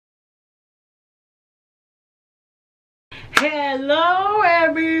Hello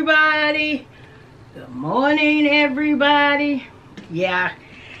everybody. Good morning everybody. Yeah,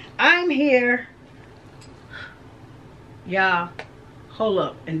 I'm here. Y'all, hold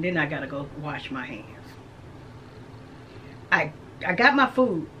up, and then I gotta go wash my hands. I got my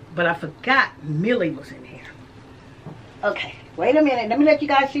food, but I forgot Millie was in here. Okay, wait a minute. Let me let you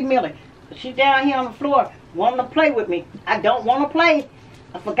guys see Millie. She's down here on the floor wanting to play with me. I don't want to play.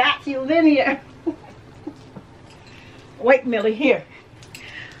 I forgot she was in here. Wait, Millie, here.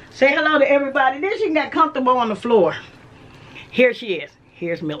 Say hello to everybody. Then she got comfortable on the floor. Here she is.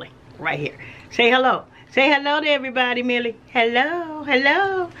 Here's Millie, right here. Say hello. Say hello to everybody, Millie. Hello,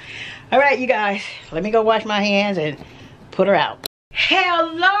 hello. All right, you guys. Let me go wash my hands and put her out.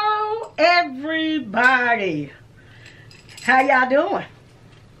 Hello, everybody. How y'all doing?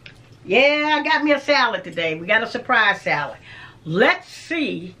 Yeah, I got me a salad today. We got a surprise salad. Let's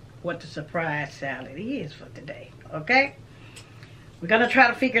see what the surprise salad is for today. Okay, we're gonna try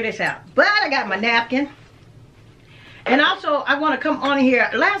to figure this out, but I got my napkin, and also I want to come on here.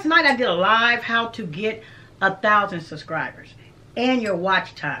 Last night I did a live how to get 1,000 subscribers and your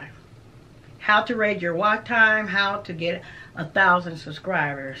watch time, how to raise your watch time, how to get 1,000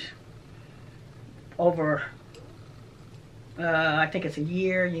 subscribers over I think it's a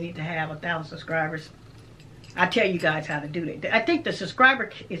year. You need to have 1,000 subscribers. I tell you guys how to do that. I think the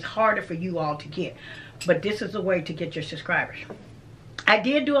subscriber is harder for you all to get, but this is the way to get your subscribers. I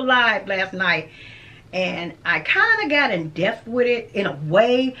did do a live last night, and I kind of got in depth with it in a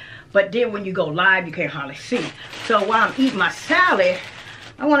way, but then when you go live, you can't hardly see. So while I'm eating my salad,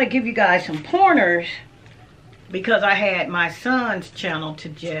 I want to give you guys some pointers, because I had my son's channel to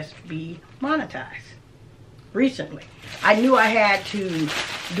just be monetized recently. I knew I had to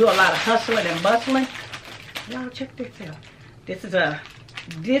do a lot of hustling and bustling. Y'all check this out. This is a,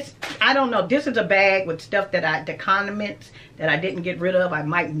 I don't know, this is a bag with stuff that the condiments that I didn't get rid of I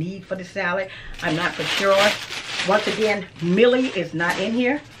might need for the salad. I'm not for sure. Once again, Millie is not in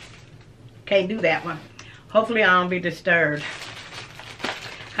here. Can't do that one. Hopefully I don't be disturbed.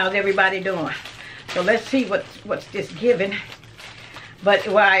 How's everybody doing? So let's see what's this giving. But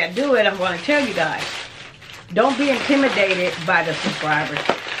while I do it, I'm going to tell you guys, don't be intimidated by the subscribers.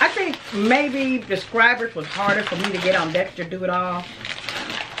 I think maybe the subscribers was harder for me to get on Dexter Do It All.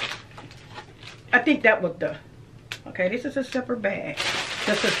 I think that was the, okay, this is a separate bag.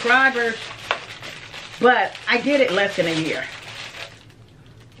 The subscribers, but I did it less than a year.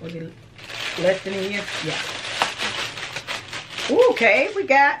 Was it less than a year? Yeah. Ooh, okay, we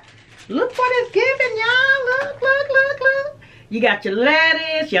got, look what it's giving, y'all. Look, look, look, look. You got your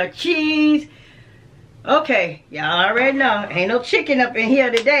lettuce, your cheese. Okay, y'all already know, ain't no chicken up in here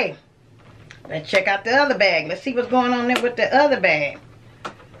today. Let's check out the other bag. Let's see what's going on there with the other bag.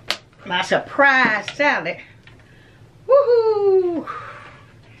 My surprise salad. Woohoo!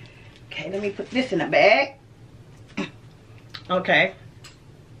 Okay, let me put this in a bag. Okay.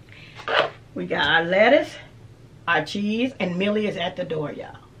 We got our lettuce, our cheese, and Millie is at the door,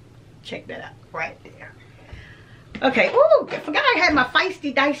 y'all. Check that out, right there. Okay, ooh, I forgot I had my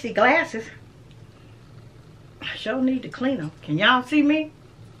feisty dicey glasses. I sure need to clean them. Can y'all see me?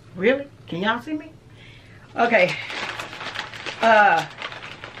 Really? Can y'all see me? Okay.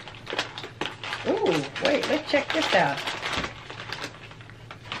 Ooh, wait, let's check this out.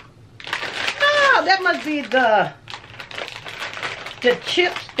 Oh, that must be the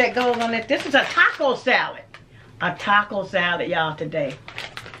chips that goes on it. This is a taco salad. A taco salad, y'all, today.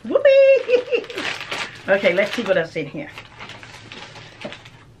 Whoopee! Okay, let's see what else in here.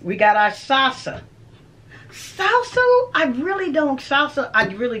 We got our salsa. Salsa, I really don't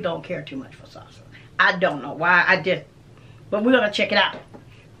care too much for salsa. I don't know why, but we're gonna check it out.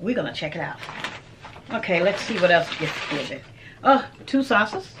 We're gonna check it out. Okay, let's see what else gets with it. Oh, 2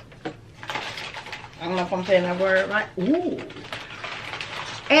 salsas. I don't know if I'm saying that word right. Ooh.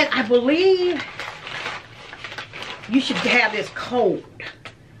 And I believe you should have this cold.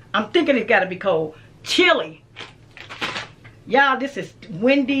 I'm thinking it's gotta be cold. Chili. Y'all, this is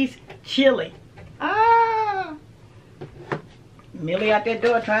Wendy's chili. Ah, Millie out that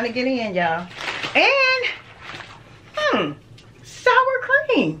door trying to get in, y'all. And sour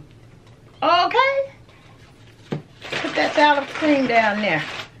cream. Okay, put that sour cream down there.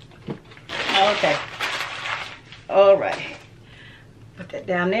 Okay, all right, put that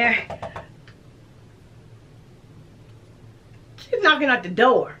down there. She's knocking at the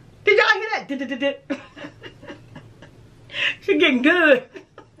door. Did y'all hear that? She's getting good.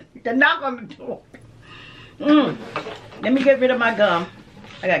 The knock on the door. Let me get rid of my gum.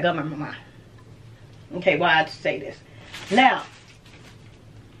 I got gum in my mouth. Okay, why I have to say this. Now,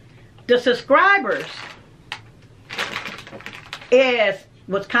 the subscribers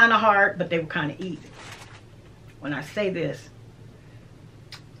was kind of hard, but they were kind of easy. When I say this,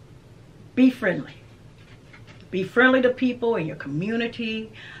 be friendly. Be friendly to people in your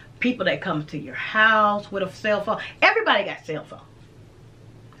community, people that come to your house with a cell phone. Everybody got cell phone.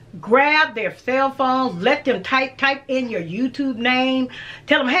 Grab their cell phones, let them type in your YouTube name.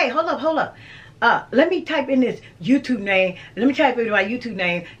 Tell them, hey, hold up. Let me type in this YouTube name. Let me type in my YouTube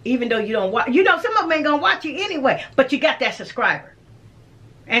name, even though you don't watch. You know, some of them ain't gonna watch you anyway, but you got that subscriber.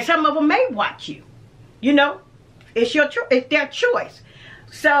 And some of them may watch you. You know, it's their choice.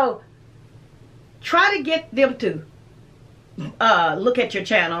 So try to get them to look at your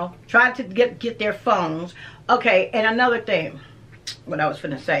channel. Try to get their phones. Okay, and another thing, what I was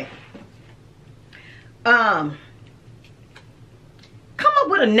finna say. Come up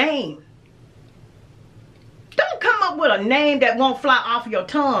with a name. Don't come up with a name that won't fly off your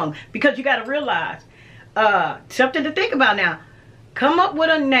tongue, because you got to realize something to think about now. Come up with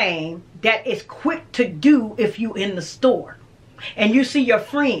a name that is quick to do if you in the store and you see your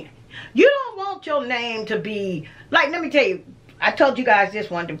friend. You don't want your name to be like, let me tell you, I told you guys this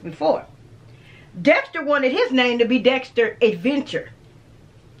one before. Dexter wanted his name to be Dexter Adventure.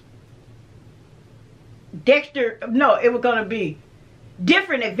 Dexter, no, it was going to be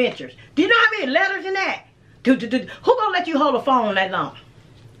Different Adventures. Do you know how many letters in that? Who gonna let you hold a phone that long?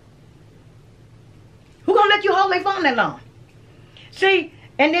 Who gonna let you hold their phone that long? See,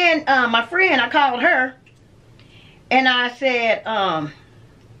 and then my friend, I called her and I said,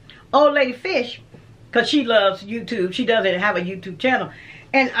 Old Lady Fish, because she loves YouTube. She doesn't have a YouTube channel.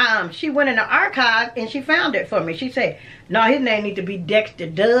 And she went in the archive and she found it for me. She said, no, his name needs to be Dexter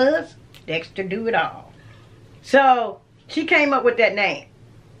Does. Dexter Do It All. So she came up with that name.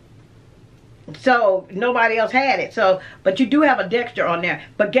 So nobody else had it. So, but you do have a Dexter on there.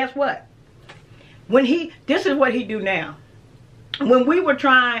 But guess what? This is what he do now. When we were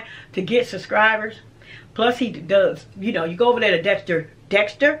trying to get subscribers, plus he does, you know, you go over there to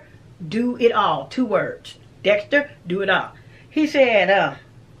Dexter Do It All. 2 words. Dexter Do It All. He said,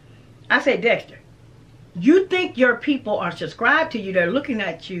 I said, Dexter, you think your people are subscribed to you, they're looking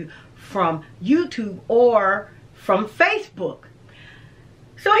at you from YouTube or from Facebook.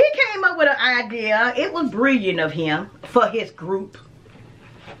 So he came up with an idea. It was brilliant of him for his group.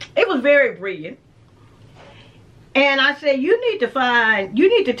 It was very brilliant. And I said, you need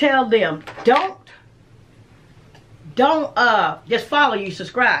to tell them, don't just follow you,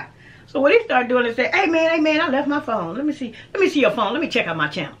 subscribe. So what he started doing is say, hey man, I left my phone. Let me see your phone. Let me check out my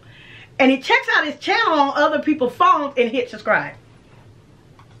channel. And he checks out his channel on other people's phones and hit subscribe.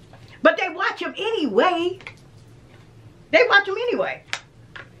 But they watch him anyway.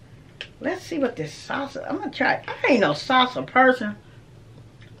 Let's see what this salsa, I'm gonna try it. I ain't no salsa person.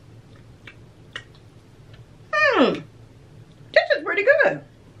 This is pretty good.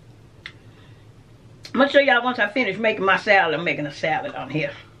 I'm gonna show y'all once I finish making my salad. I'm making a salad on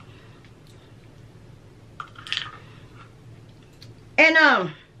here. And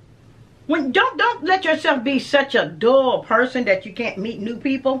don't let yourself be such a dull person that you can't meet new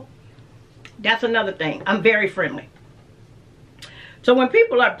people. That's another thing. I'm very friendly. So when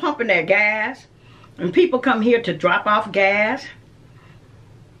people are pumping their gas, and people come here to drop off gas,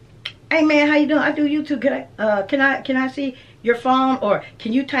 hey man, how you doing? I do YouTube. Can I see your phone, or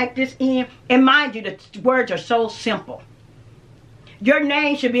can you type this in? And mind you, the words are so simple. Your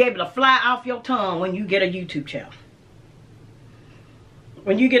name should be able to fly off your tongue when you get a YouTube channel.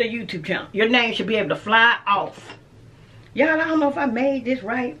 When you get a YouTube channel, your name should be able to fly off. Y'all, I don't know if I made this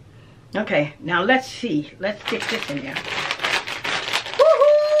right. Okay, now let's see. Let's stick this in there.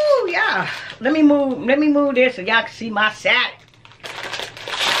 Woohoo! Yeah. Let me move this so y'all can see my salad.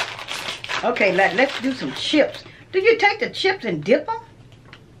 Okay, let's do some chips. Do you take the chips and dip them?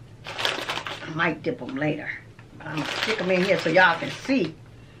 I might dip them later. I'm gonna stick them in here so y'all can see.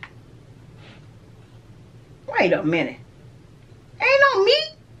 Wait a minute. Ain't no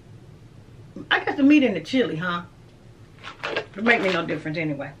meat? I got the meat in the chili, huh? It'll make me no difference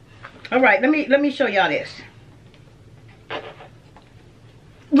anyway. Alright, let me show y'all this.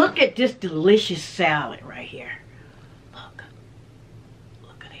 Look at this delicious salad right here. Look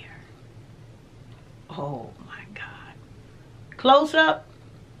at here. Oh my God. Close up.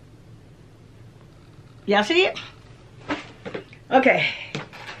 Y'all see it? Okay.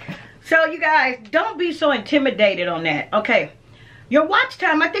 So you guys, don't be so intimidated on that. Okay. Your watch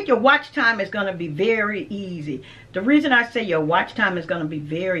time, I think your watch time is going to be very easy. The reason I say your watch time is going to be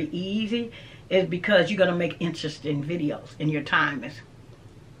very easy is because you're going to make interesting videos and your time is...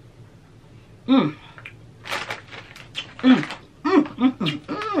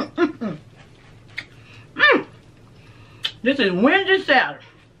 This is Wednesday salad.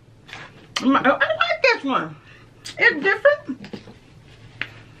 I like this one. It's different.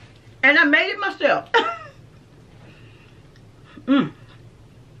 And I made it myself.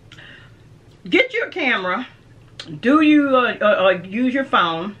 Get your camera. Do you use your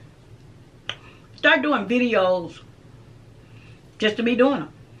phone. Start doing videos just to be doing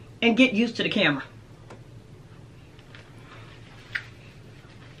them. And get used to the camera.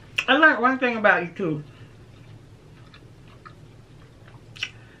 I learned one thing about YouTube.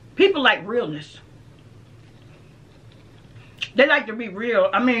 People like realness. They like to be real.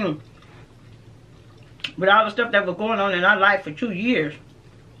 I mean, with all the stuff that was going on in our life for 2 years,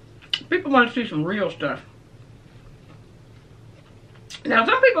 people want to see some real stuff. Now,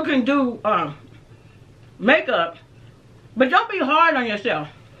 some people can do makeup, but don't be hard on yourself.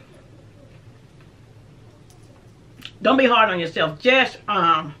 Don't be hard on yourself. Just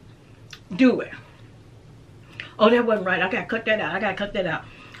do it. Oh, that wasn't right. I gotta cut that out. I gotta cut that out.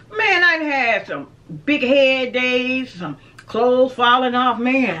 Man, I've had some big head days, some clothes falling off.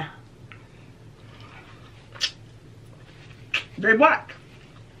 Man, they what?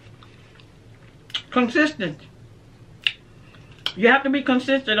 Consistent. You have to be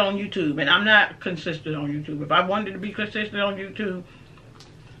consistent on YouTube, and I'm not consistent on YouTube. If I wanted to be consistent on YouTube,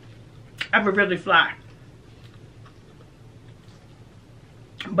 I would really fly.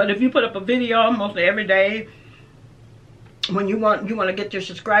 But if you put up a video mostly every day, when you want to get your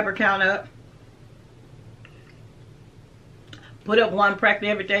subscriber count up, put up one practically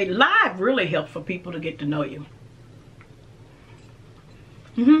every day. Live really helps for people to get to know you.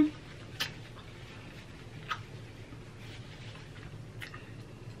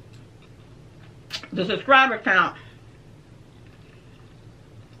 The subscriber count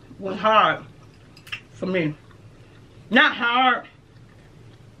was hard for me. Not hard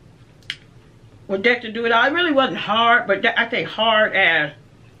with Dexter do it all. It really wasn't hard, but I say hard as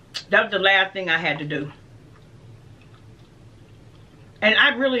that was the last thing I had to do. And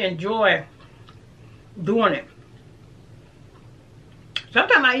I really enjoy doing it.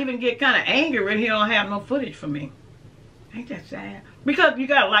 Sometimes I even get kind of angry when he don't have no footage for me. Ain't that sad? Because you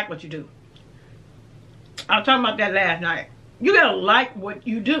gotta like what you do. I was talking about that last night. You gotta like what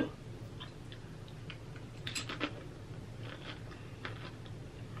you do.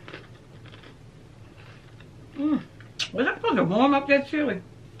 Was I supposed to warm up that chili?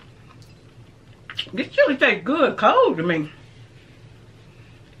 This chili tastes good cold to me.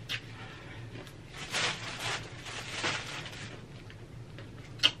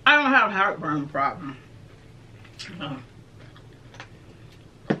 I don't have a heartburn problem.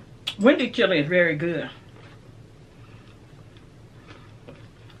 Windy chili is very good.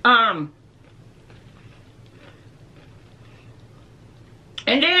 And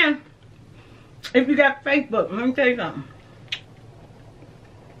then, if you got Facebook, let me tell you something.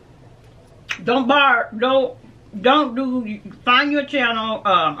 Find your channel,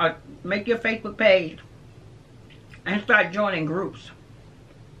 or make your Facebook page, and start joining groups.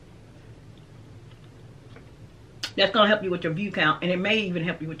 That's going to help you with your view count, and it may even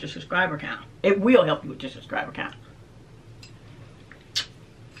help you with your subscriber count. It will help you with your subscriber count.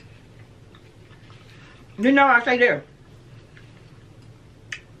 You know, I say there,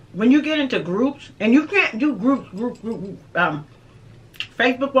 when you get into groups, and you can't do groups,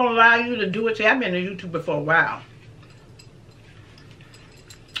 Facebook won't allow you to do it. See, I've been a YouTuber for a while.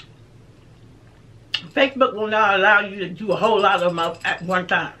 Facebook will not allow you to do a whole lot of them at one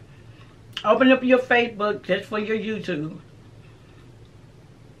time. Open up your Facebook just for your YouTube.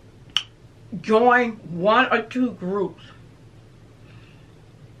 Join 1 or 2 groups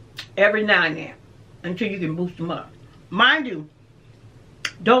every now and then until you can boost them up. Mind you,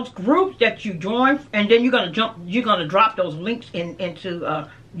 those groups that you join, and then you're gonna drop those links into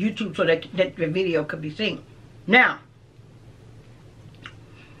YouTube so that the video could be seen. Now,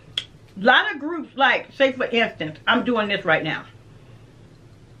 a lot of groups, like, say for instance, I'm doing this right now.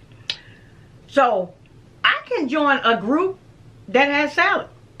 So, I can join a group that has salad,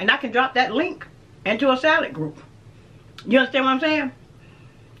 and I can drop that link into a salad group. You understand what I'm saying?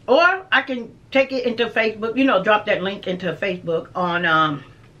 Or I can take it into Facebook, you know, drop that link into Facebook on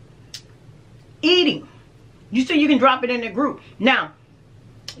eating. You see, you can drop it in the group. Now,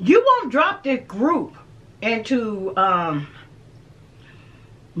 you won't drop this group into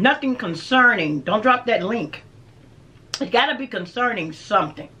nothing concerning. Don't drop that link. It's got to be concerning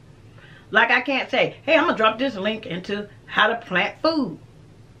something. Like, I can't say, hey, I'm going to drop this link into how to plant food,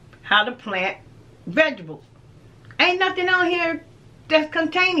 how to plant vegetables. Ain't nothing on here that's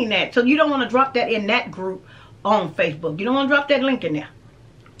containing that. So you don't want to drop that in that group on Facebook. You don't want to drop that link in there.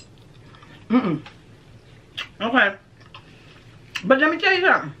 Okay. But let me tell you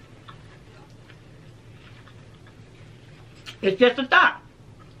something. It's just a thought.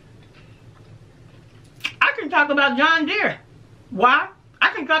 I can talk about John Deere. Why? I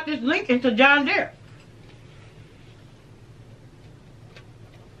can drop this link into John Deere.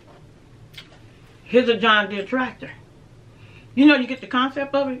 Here's a John Deere tractor. You know, you get the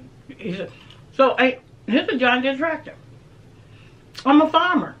concept of it? Here's a John Deere tractor. I'm a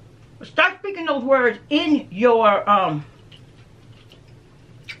farmer. Start speaking those words in your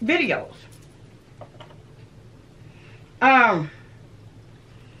videos.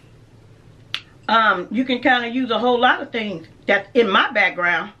 You can kind of use a whole lot of things that's in my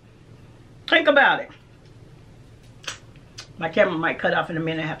background. Think about it. My camera might cut off in a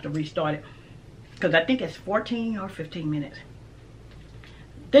minute. I have to restart it. Because I think it's 14 or 15 minutes.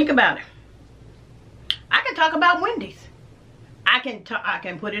 Think about it. I can talk about Wendy's. I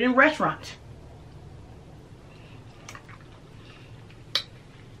can put it in restaurants.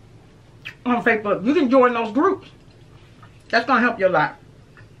 On Facebook. You can join those groups. That's going to help you a lot.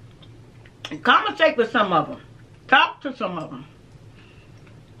 And conversate with some of them. Talk to some of them.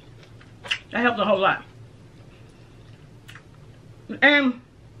 That helps a whole lot. And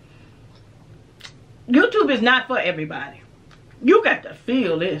YouTube is not for everybody. You got to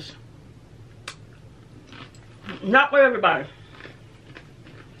feel this. Not for everybody.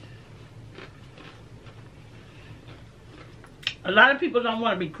 A lot of people don't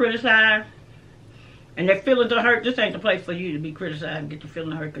want to be criticized. And their feelings are hurt. This ain't the place for you to be criticized and get your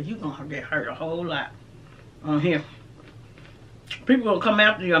feelings hurt, because you're going to get hurt a whole lot on here. People will come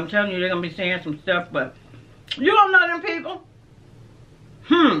after you. I'm telling you, they're going to be saying some stuff, but you don't know them people.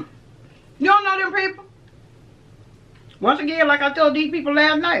 You don't know them people. Once again, like I told these people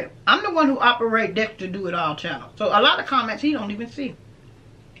last night, I'm the one who operates Dexter Do It All channel. So a lot of comments he don't even see.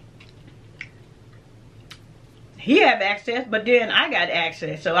 He have access, but then I got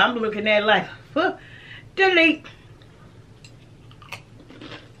access. So I'm looking at it like, delete.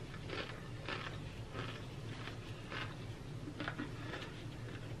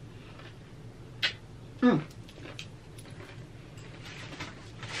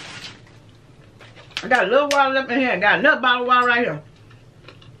 I got a little water up in here. I got another bottle of water right here.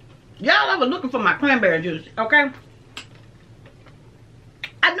 Y'all ever looking for my cranberry juice, okay?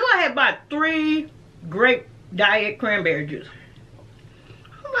 I knew I had bought 3 grape diet cranberry juice.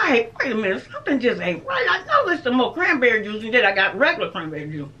 I'm like, wait a minute, something just ain't right. I know there's some more cranberry juice and then I got regular cranberry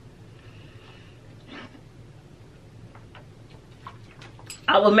juice.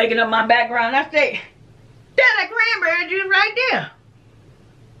 I was making up my background. I said, there's that cranberry juice right there.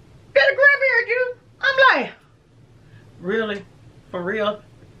 There's a cranberry juice. I'm like, really? For real?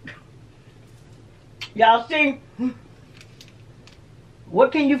 Y'all see?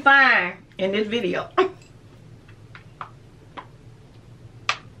 What can you find in this video?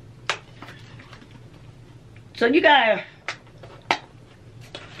 So you guys,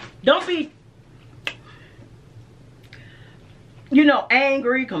 don't be,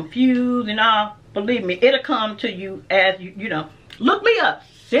 angry, confused, and all. Believe me, it'll come to you as you know. Look me up.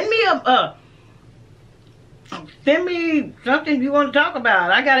 Send me something you want to talk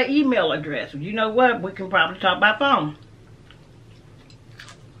about. I got an email address. You know what? We can probably talk by phone.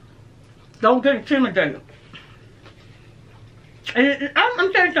 Don't get intimidated. And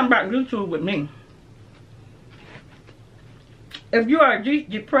I'm telling you something about YouTube with me. If you are a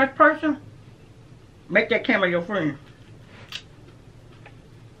depressed person, make that camera your friend.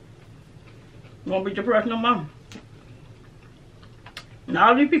 You won't be depressed no more. And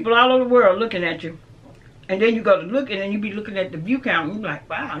all these people all over the world looking at you. And then you go to look, and then you be looking at the view count, and you're like,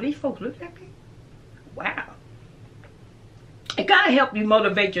 wow, these folks look at me? Wow. It gotta help you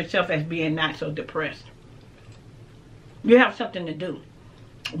motivate yourself as being not so depressed. You have something to do.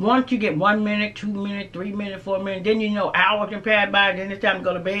 Once you get 1 minute, 2 minutes, 3 minutes, 4 minutes, then you know hours can pass by, then it's time to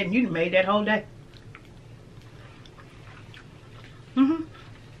go to bed, and you done made that whole day.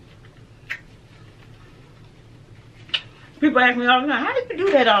 People ask me all the time, how did you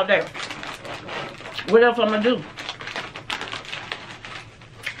do that all day? What else I'm gonna do?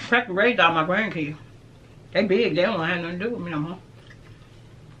 Practically raised all my grandkids. They big, they don't have nothing to do with me no more.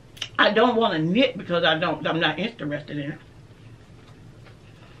 I don't want to knit because I'm not interested in it.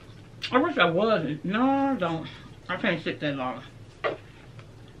 I wish I was. No, I don't. I can't sit that long.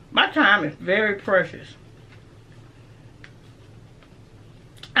 My time is very precious.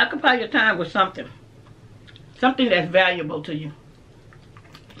 Occupy your time with something. Something that's valuable to you.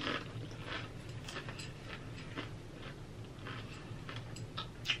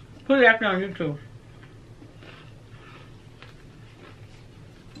 Put it out there on YouTube.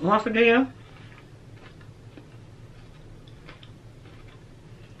 Once again,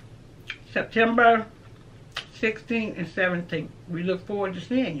 September 16th and 17th. We look forward to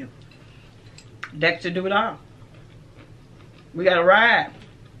seeing you. Dexter do it all. We got a ride.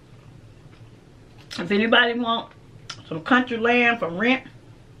 If anybody want some country land for rent,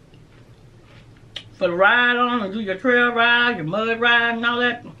 for the ride on and do your trail ride, your mud ride and all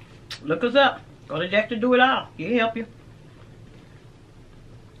that, look us up. Go to Dexter do it all. He'll help you.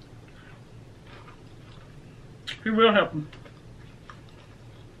 He will help you.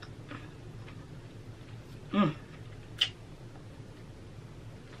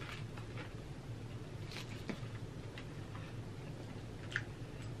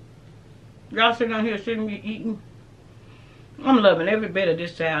 Y'all sitting down here sitting me eating. I'm loving every bit of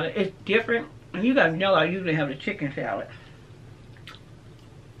this salad. It's different. And you guys know I usually have the chicken salad.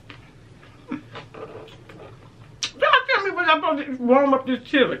 Y'all tell me when I'm supposed to warm up this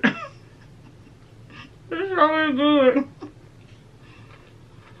chili. It's really good.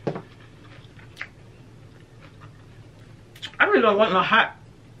 I really don't want no hot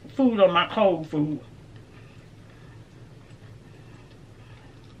food on my cold food.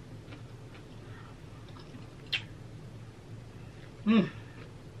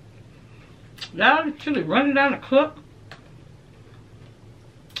 Y'all, the chili running down the cup.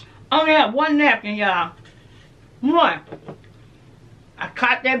 Only have one napkin, y'all. One. I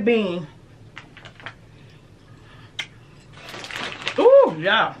caught that bean. Ooh,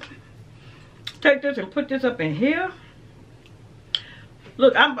 y'all. Take this and put this up in here.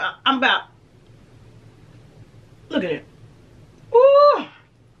 Look, I'm about. Look at it. Ooh.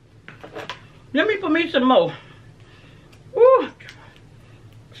 Let me put me some more. Ooh.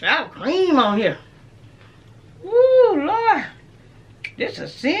 Sour cream on here. Ooh, Lord. This a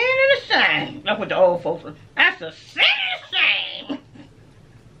sin and a shame. That's what the old folks say. That's a sin and a shame.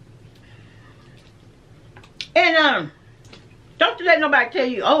 And don't let nobody tell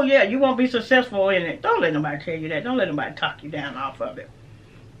you, oh yeah, you won't be successful in it. Don't let nobody tell you that. Don't let nobody talk you down off of it.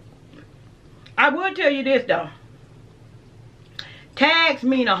 I will tell you this though. Tags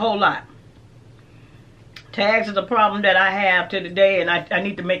mean a whole lot. Tags is a problem that I have to today, and I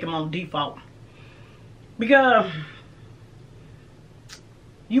need to make them on default. Because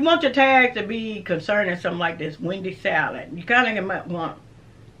you want your tags to be concerning something like this, windy salad. You kind of might want,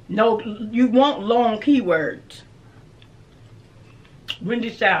 you want long keywords.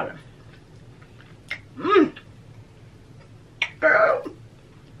 Windy salad. Girl,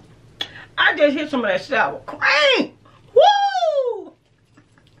 I just hit some of that sour cream. Woo!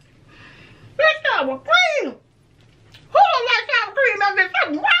 That sour cream. Who don't like sour cream? There's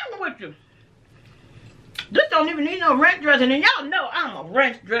something wrong with you. This don't even need no ranch dressing, and y'all know I'm a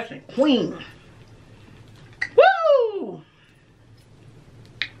ranch dressing queen. Woo!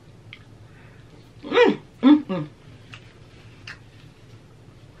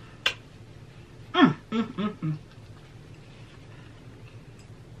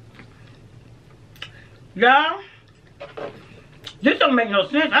 Y'all, this don't make no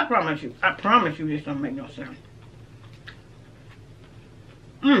sense. I promise you. I promise you this don't make no sense.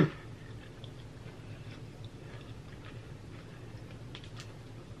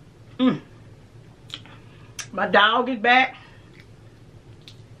 My dog is back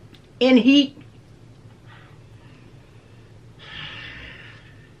in heat.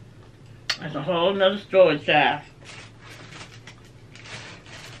 That's a whole nother story, child.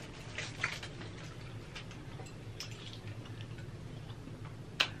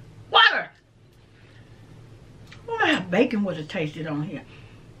 Water! I wonder how bacon would have tasted on here.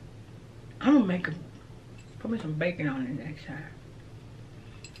 I'm gonna make put me some bacon on it next time.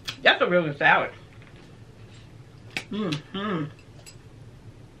 That's a really salad.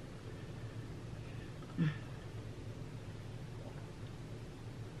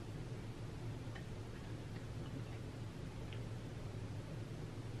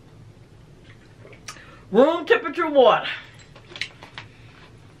 Room temperature water.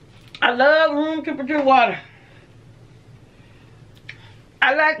 I love room temperature water.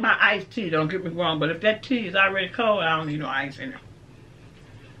 I like my iced tea, don't get me wrong, but if that tea is already cold, I don't need no ice in it.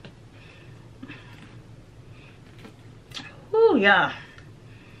 Ooh, yeah.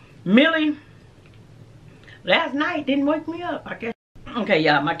 Millie, last night didn't wake me up, I guess. Okay,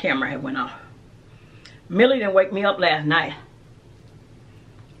 y'all, my camera had went off. Millie didn't wake me up last night.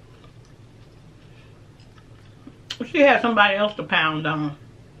 She had somebody else to pound on.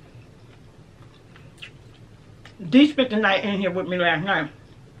 Dee spent the night in here with me last night.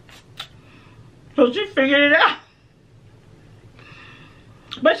 So she figured it out.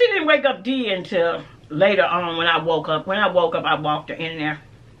 But she didn't wake up Dee until later on when I woke up. When I woke up, I walked her in there.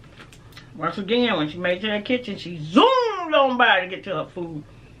 Once again, when she made it to the kitchen, she zoomed on by to get to her food.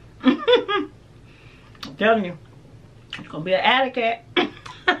 I'm telling you, it's gonna be an alley cat.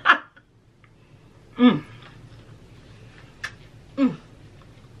 Mm. Mm.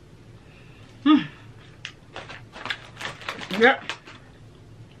 Mm. Yep.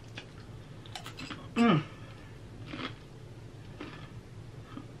 Mm.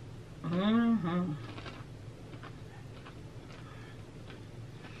 Mm-hmm.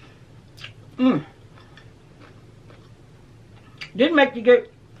 Mm. Didn't make you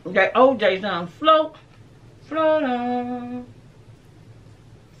get that OJ song. Float, float on.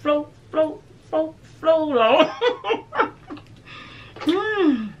 Float, float, float, float on.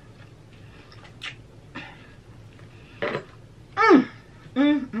 Mm. Mm.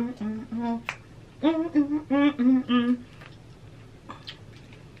 Mm, mm, mm, mm. Mm, mm, mm, mm, mm.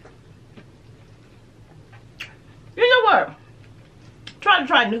 You know what?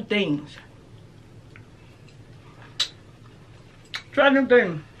 Try new things. Try new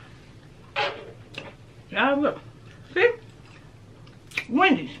things. Yeah, look. See?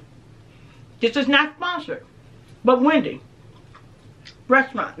 Wendy's. This is not sponsored. But Wendy's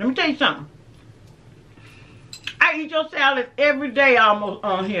restaurant. Let me tell you something. I eat your salad every day almost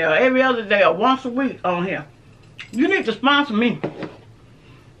on here. Every other day or once a week on here. You need to sponsor me.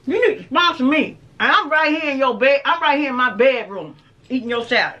 You need to sponsor me. And I'm right here in your bed. I'm right here in my bedroom eating your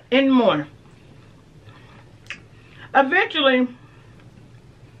salad in the morning. Eventually,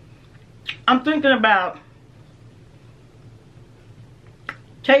 I'm thinking about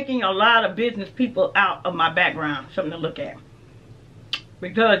taking a lot of business people out of my background. Something to look at.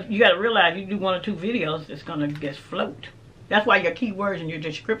 Because you got to realize you do 1 or 2 videos, it's going to just float. That's why your keywords and your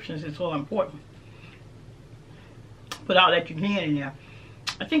descriptions is so important. Put all that you can in there.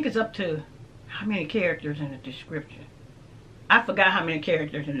 I think it's up to how many characters in the description. I forgot how many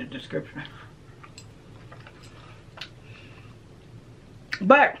characters in the description.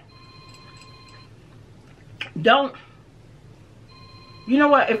 But don't. You know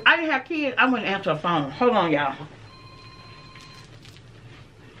what? If I didn't have kids, I wouldn't answer a phone. Hold on, y'all.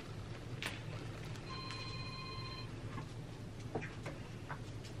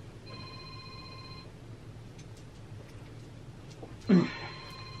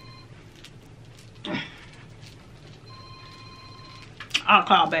 I'll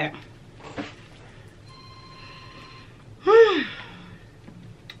call back.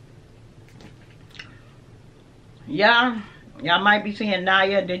 Y'all might be seeing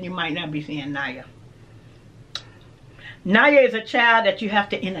Naya, then you might not be seeing Naya. Naya is a child that you have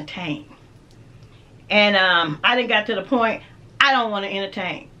to entertain. And I done got to the point, I don't want to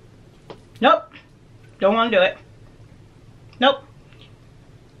entertain. Nope. Don't want to do it. Nope.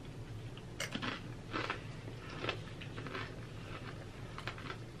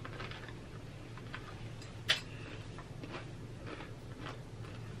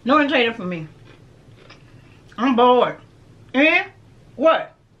 No entertainer for me. I'm bored. And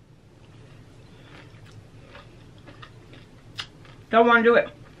what? Don't want to do it.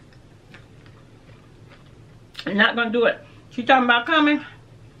 I'm not going to do it. She talking about coming.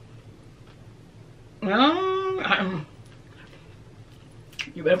 No.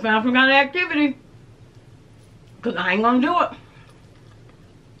 You better find some kind of activity. Because I ain't going to do it.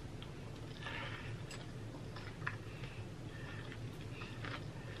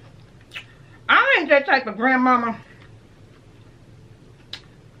 I ain't that type of grandmama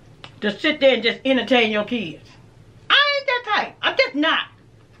to sit there and just entertain your kids. I ain't that type. I'm just not.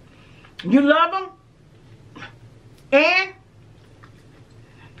 You love them, and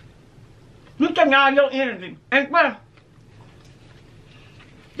you take all your energy, and well,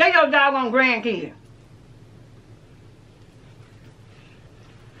 they're your doggone grandkids.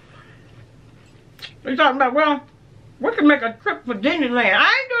 They talking about, well, we can make a trip for Disneyland.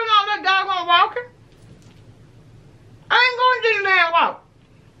 I ain't doing all that doggone walking. I ain't going to Disneyland walk.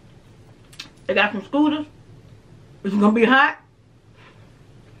 They got some scooters. It's going to be hot.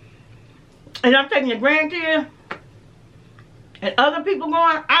 And I'm taking the grandkids and other people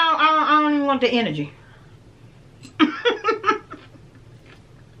going. I don't even want the energy. I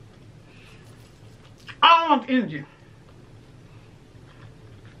don't want the energy.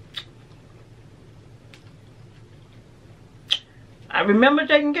 I remember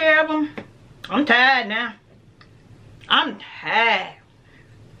taking care of them. I'm tired now. I'm tired.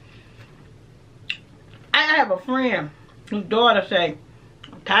 I have a friend whose daughter say,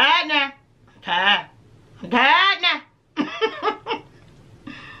 I'm tired now. I'm tired. I'm tired now.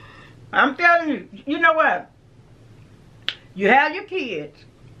 I'm telling you, you know what? You have your kids.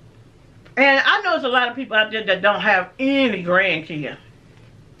 And I know there's a lot of people out there that don't have any grandkids.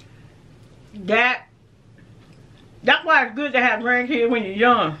 That's why it's good to have grandkids when you're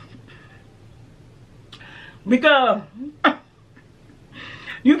young. Because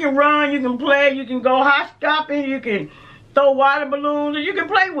you can run, you can play, you can go hop-stopping, you can throw water balloons, and you can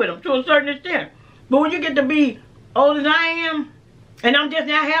play with them to a certain extent. But when you get to be old as I am, and I'm just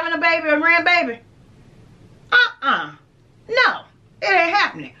now having a baby, a grandbaby, no, it ain't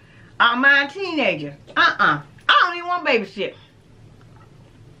happening. I'm a teenager. I don't even want to babysit.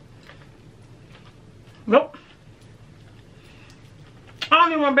 Nope. I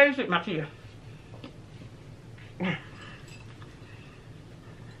don't even want to babysit my kids.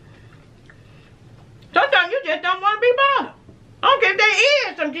 Sometimes you just don't want to be bothered. I don't care if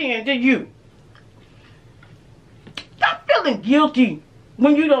they is something to you. Stop feeling guilty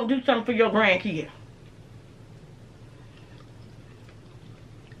when you don't do something for your grandkids.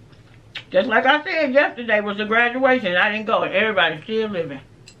 Just like I said, yesterday was the graduation. I didn't go, and everybody's still living.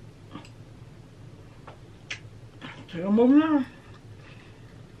 Still moving on.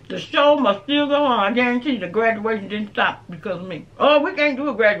 The show must still go on. I guarantee you the graduation didn't stop because of me. Oh, we can't do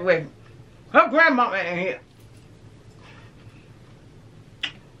a graduation. Her grandmama ain't here.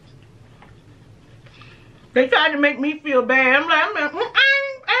 They tried to make me feel bad. I'm like, I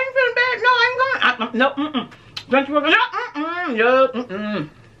ain't feeling bad. No, I ain't going. No, Don't you want to? No,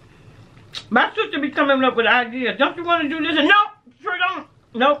 My sister be coming up with ideas. Don't you want to do this? And no, sure don't.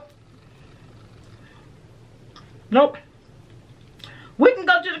 Nope. Nope. We can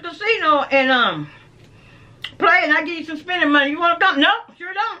go to the casino and play, and I give you some spending money. You want to come? No,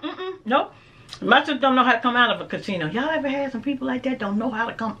 sure don't. Nope. My sister don't know how to come out of a casino. Y'all ever had some people like that don't know how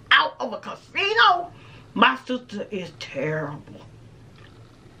to come out of a casino? My sister is terrible.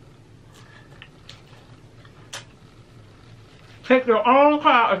 Take your own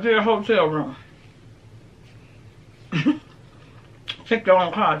car to their hotel room. Take your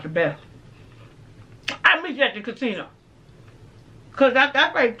own car, it's the best. I meet you at the casino. Because I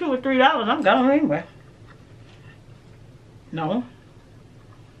paid $2 or $3, I'm gone anyway. No.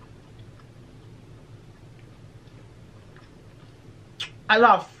 I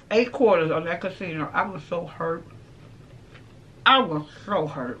lost 8 quarters on that casino. I was so hurt. I was so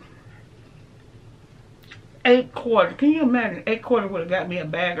hurt. 8 quarters. Can you imagine? 8 quarters would have got me a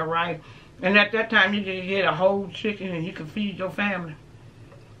bag of rice. And at that time, you could get a whole chicken and you could feed your family.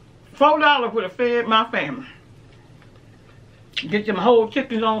 $4 would have fed my family. Get them whole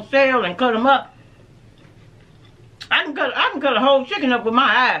chickens on sale and cut them up. I can cut a whole chicken up with my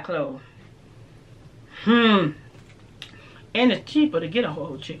eyes closed. And it's cheaper to get a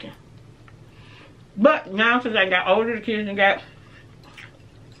whole chicken. But now since I got older, the kids and got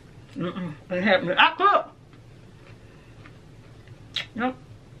ain't happening. I cook. Nope.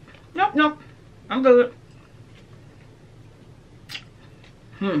 I'm good.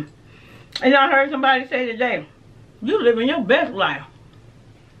 And I heard somebody say today, you living your best life.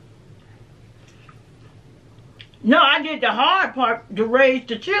 No, I did the hard part to raise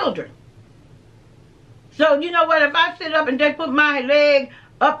the children. So, you know what? If I sit up and they put my leg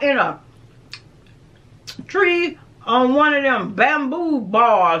up in a tree on one of them bamboo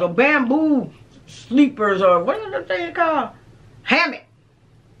bars or bamboo sleepers or what is the thing called? Hammock.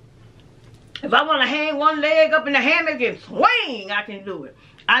 If I want to hang one leg up in the hammock and swing, I can do it.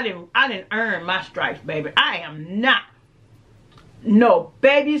 I didn't earn my stripes, baby. I am not no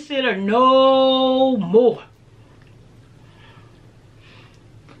babysitter no more.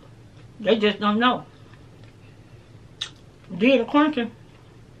 They just don't know. Dean Quentin,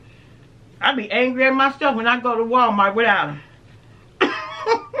 I be angry at myself when I go to Walmart without him.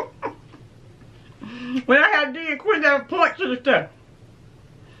 When I have Dean Quentin, I point to the stuff.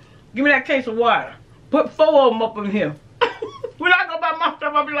 Give me that case of water. Put 4 of them up in here. When I go by my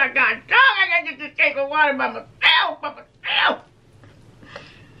stuff, I'll be like, God, I gotta get this case of water by myself,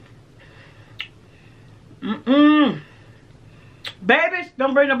 Babies,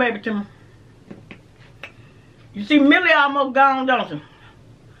 don't bring no baby to me. You see, Millie almost gone, don't you?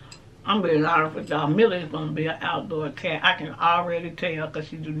 I'm being honest with y'all. Millie's gonna be an outdoor cat. I can already tell because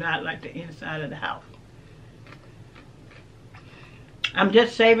she do not like the inside of the house. I'm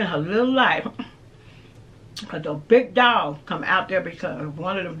just saving her little life. Because the big dogs come out there because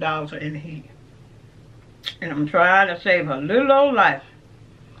one of them dogs are in the heat. And I'm trying to save her little old life.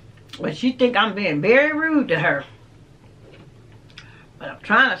 But she think I'm being very rude to her. But I'm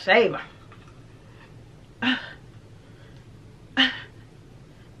trying to save her.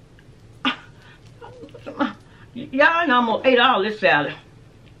 Y'all almost ate all this salad.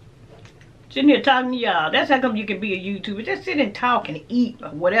 Sitting here talking to y'all. That's how come you can be a YouTuber. Just sit and talk and eat or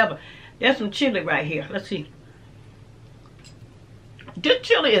whatever. There's some chili right here. Let's see. This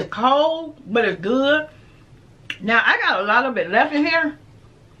chili is cold, but it's good. Now, I got a lot of it left in here.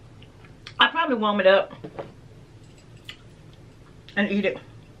 I probably warm it up and eat it.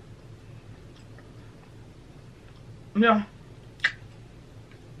 Yeah.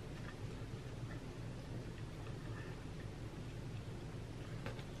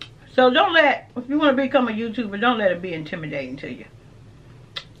 So don't let, if you want to become a YouTuber, don't let it be intimidating to you.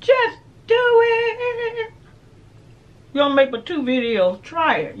 Just do it. You don't make but 2 videos,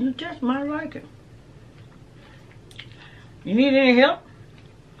 try it. You just might like it. You need any help?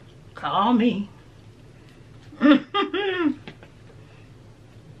 Call me.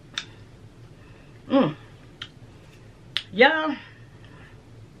 Yeah.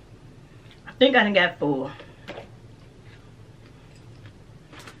 I think I done got full.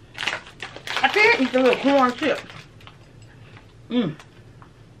 I can't eat the little corn chips.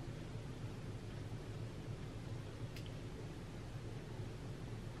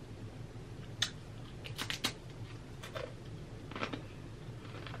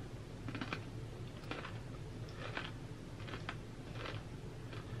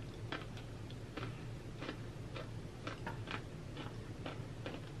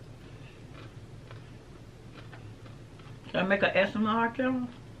 Should I make an SMR channel?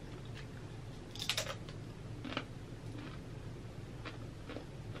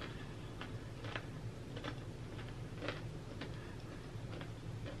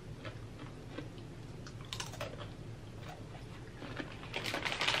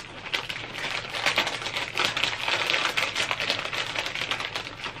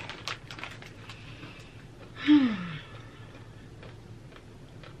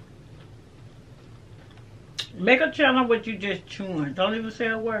 Make a channel with you just chewing. Don't even say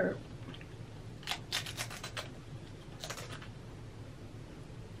a word.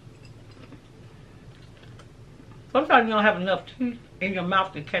 Sometimes you don't have enough teeth in your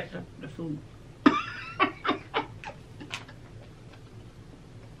mouth to catch the food.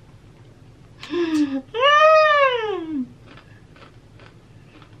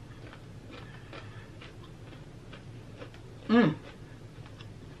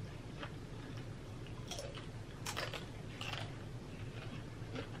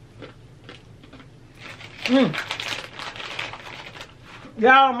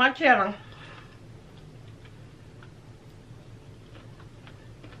 Y'all, on my channel,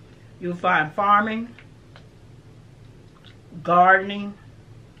 you'll find farming, gardening,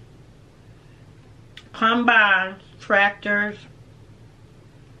 combines, tractors,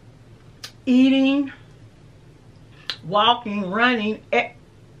 eating, walking, running,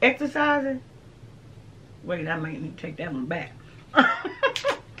 exercising. Wait, I might need to take that one back.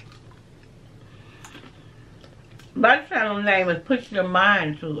 My channel name is Put Your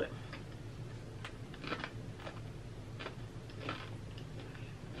Mind to It.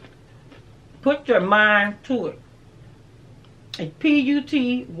 Put Your Mind to It. It's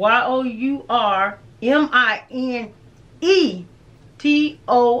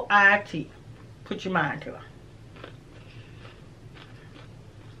PUTYOURMINETOIT. Put your mind to it.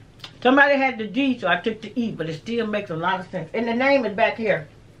 Somebody had the G, so I took the E, but it still makes a lot of sense. And the name is back here,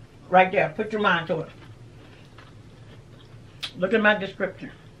 right there. Put your mind to it. Look at my description.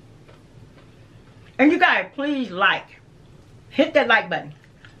 And you guys, please like. Hit that like button.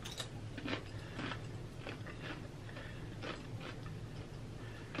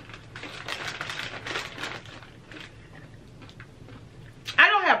 I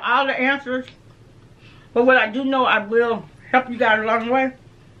don't have all the answers, but what I do know, I will help you guys along the way.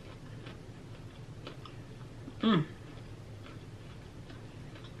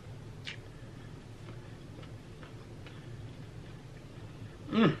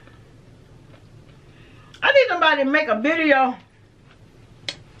 I need somebody to make a video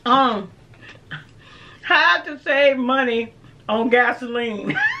on how to save money on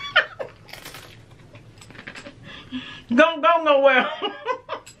gasoline. Don't go nowhere.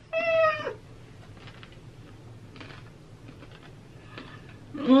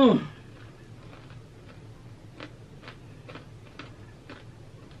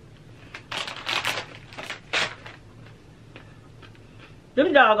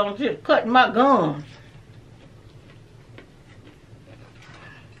 Them doggone just cutting my gums.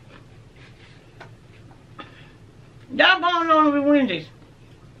 Y'all going on with Wendy's.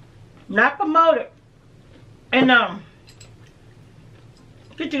 Not promoted. And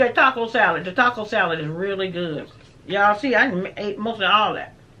get you that taco salad. The taco salad is really good. Y'all see, I ate most of all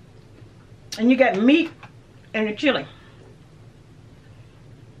that. And you got meat and the chili.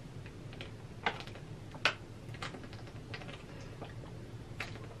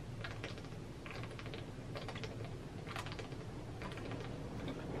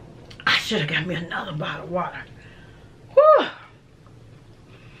 I should have got me another bottle of water. Whew.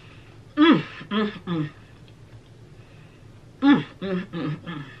 Mm, mm, mm,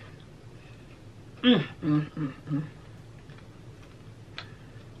 mm. Mm, mm, mm, mm.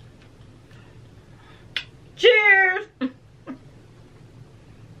 Cheers!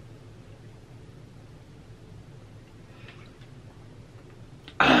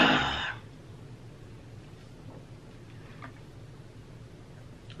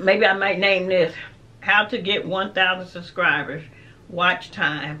 Maybe I might name this How to Get 1,000 Subscribers, Watch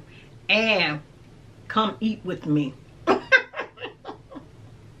Time, and Come Eat With Me.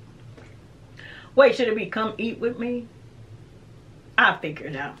 Wait, should it be Come Eat With Me? I'll figure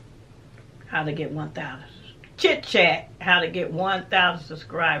it out. How to get 1,000. Chit Chat, how to get 1,000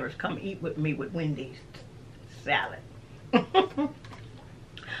 subscribers. Come eat with me with Wendy's salad. I'm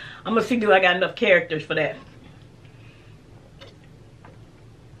gonna see, do I got enough characters for that?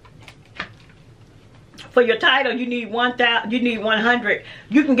 For your title, you need 1,000. You need 100.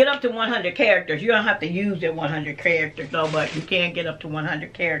 You can get up to 100 characters. You don't have to use the 100 characters though, but you can get up to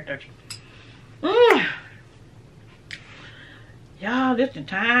 100 characters. Y'all, this is the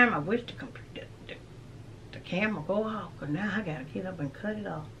time I wish the camera go off, because now I gotta get up and cut it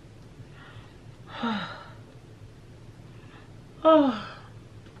off.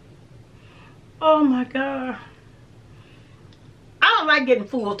 Oh my God. I don't like getting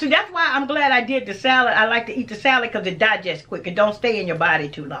full. See, that's why I'm glad I did the salad. I like to eat the salad because it digests quick. It don't stay in your body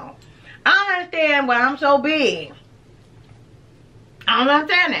too long. I don't understand why I'm so big. I don't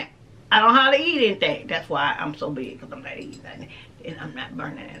understand that. I don't know how to eat anything. That's why I'm so big, because I'm not eating nothing. And I'm not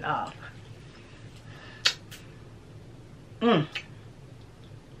burning it off.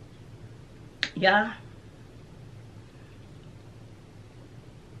 Yeah.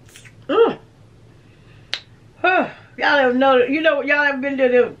 Y'all ever know, y'all ever been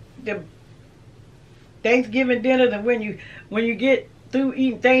to the Thanksgiving dinners, and when you get through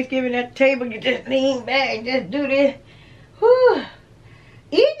eating Thanksgiving at the table, you just lean back and just do this. Whew.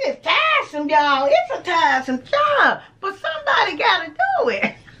 Eating is tiresome, y'all. It's a tiresome job, but somebody gotta do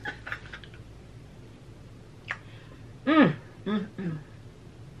it.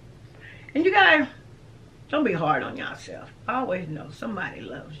 And you guys, don't be hard on yourself. Always know somebody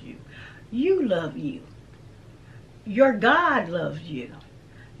loves you. You love you. Your God loves you.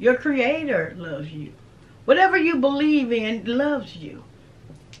 Your Creator loves you. Whatever you believe in loves you.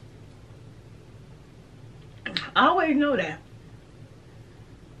 Always know that.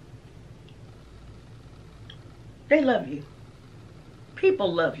 They love you.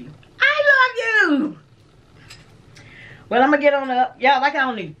 People love you. I love you. Well, I'm going to get on up. Y'all, I got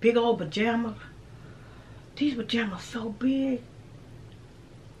on these big old pajamas. These pajamas so big.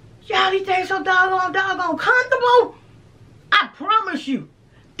 Y'all, these things so doggone comfortable. I promise you.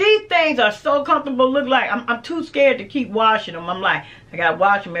 These things are so comfortable. Look like I'm too scared to keep washing them. I'm like, I got to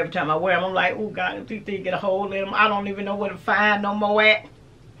wash them every time I wear them. I'm like, oh, God, if these things get a hold in them, I don't even know where to find no more at.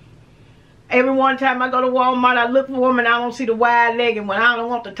 Every one time I go to Walmart, I look for them and I don't see the wide legged one. I don't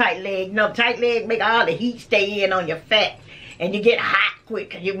want the tight leg. You know, the tight leg make all the heat stay in on your fat. And you get hot quick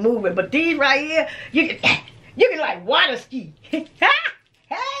because you're moving. But these right here, you can like water ski. Hey!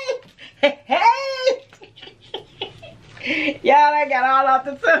 Y'all, I got all off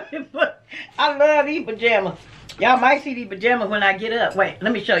the subject, but I love these pajamas. Y'all might see these pajamas when I get up. Wait,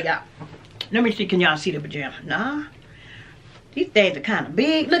 let me show y'all. Let me see, can y'all see the pajamas? Nah. These things are kind of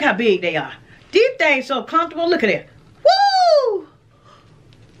big. Look how big they are. These things so comfortable. Look at it. Woo!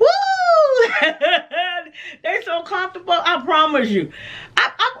 Woo! They're so comfortable. I promise you.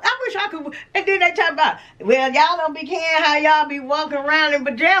 I wish I could. And then they talk about, well, y'all don't be caring how y'all be walking around in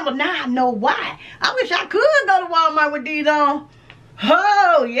pajamas. Now I know why. I wish I could go to Walmart with these on.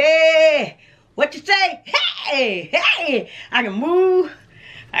 Oh, yeah. What you say? Hey, hey. I can move.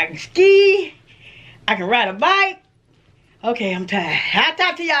 I can ski. I can ride a bike. Okay, I'm tired. I'll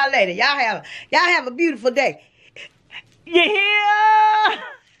talk to y'all later. Y'all have a beautiful day. You hear?